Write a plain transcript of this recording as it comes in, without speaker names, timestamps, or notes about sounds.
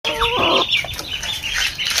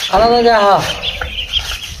Hello， 大家好。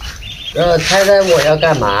猜猜我要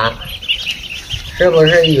干嘛？是不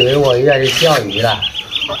是以为我要去钓鱼了？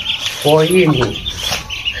剥玉米。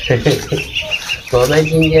嘿嘿嘿，我们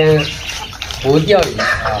今天不钓鱼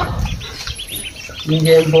啊，今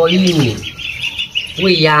天剥玉米，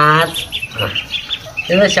喂鸭子啊。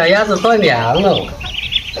现在小鸭子断粮了，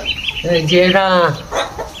街上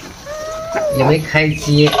也没开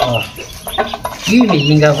街啊。玉米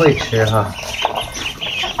应该会吃哈。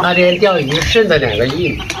那天钓鱼剩的2个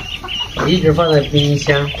玉米，我一直放在冰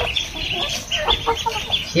箱，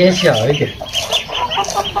切小一点。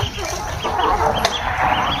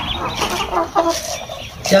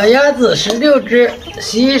小鸭子16只，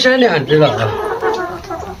牺牲2只了啊，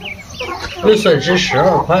会损失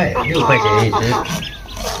12块，6块钱一只。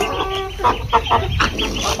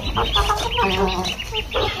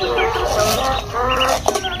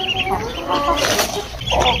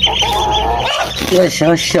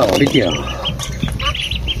要小一点，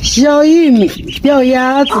削玉米钓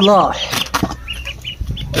鸭子了。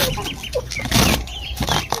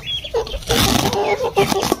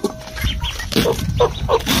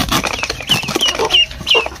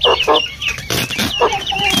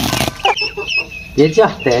别叫，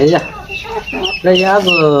等一下，这鸭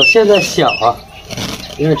子现在小啊，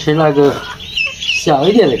因为吃那个小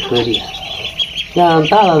一点的颗粒，像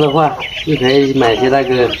大了的话，就可以买些那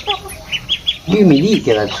个玉米粒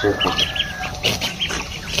给它吃。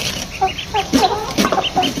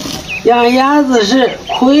养鸭子是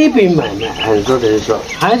亏本买卖，很多人说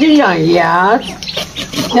还是养鸭子，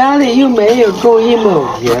家里又没有种1亩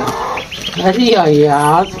田，还是养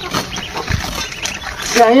鸭子。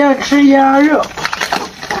想要吃鸭肉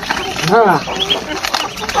啊，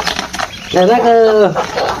等那个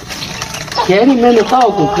田里面的稻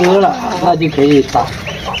谷割了，那就可以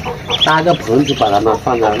搭个棚子把它们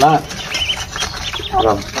放在那，是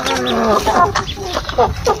吧？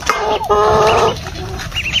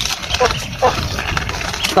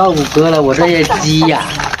稻谷割了，我这些鸡呀、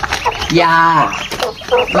鸭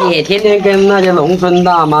也天天跟那些农村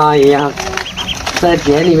大妈一样，在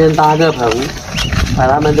田里面搭个棚，把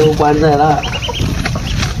它们都关在那，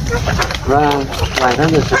不然晚上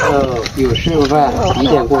的时候有剩饭几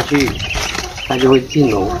点过去，它就会进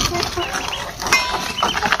笼。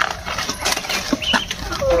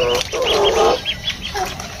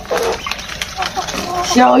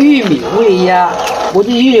削玉米喂鸭，估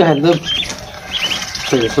计又有很多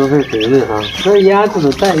粉丝会评论啊，这鸭子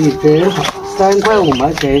的待遇真好，3块5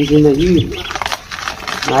毛钱一斤的玉米，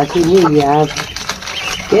拿去喂鸭子，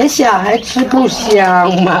给小孩吃不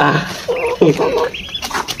香吗？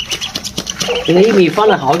这个玉米放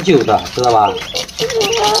了好久的，知道吧？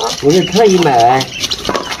不是特意买来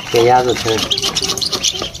给鸭子吃，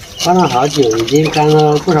放了好久，已经干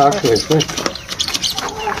了不少水分。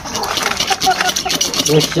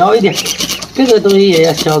要削一点，这个东西也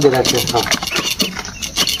要削给它吃哈。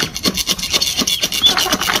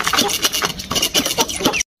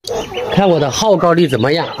看我的号召力怎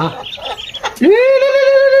么样啊？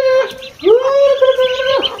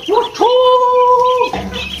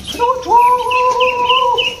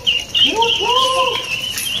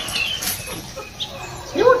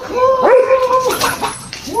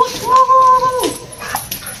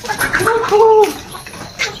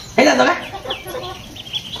哎呀，走开！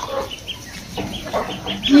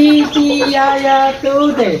鸡鸡鸭鸭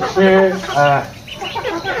都得吃啊！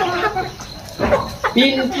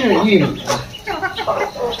冰制玉米。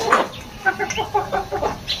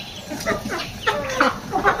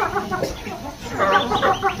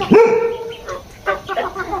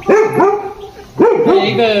有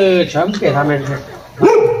一个全部给他们吃，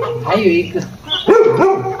还有一个，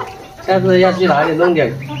下次要去哪里弄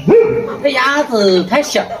点。这鸭子太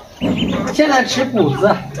小，现在吃谷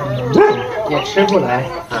子也吃不来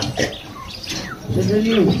啊。这是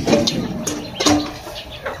玉米。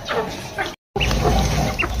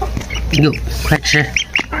哟，快吃！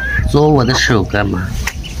捉我的手干嘛？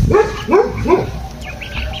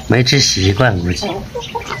没吃习惯估计。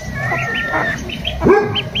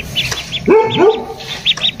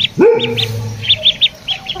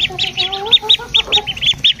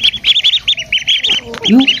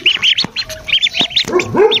哟。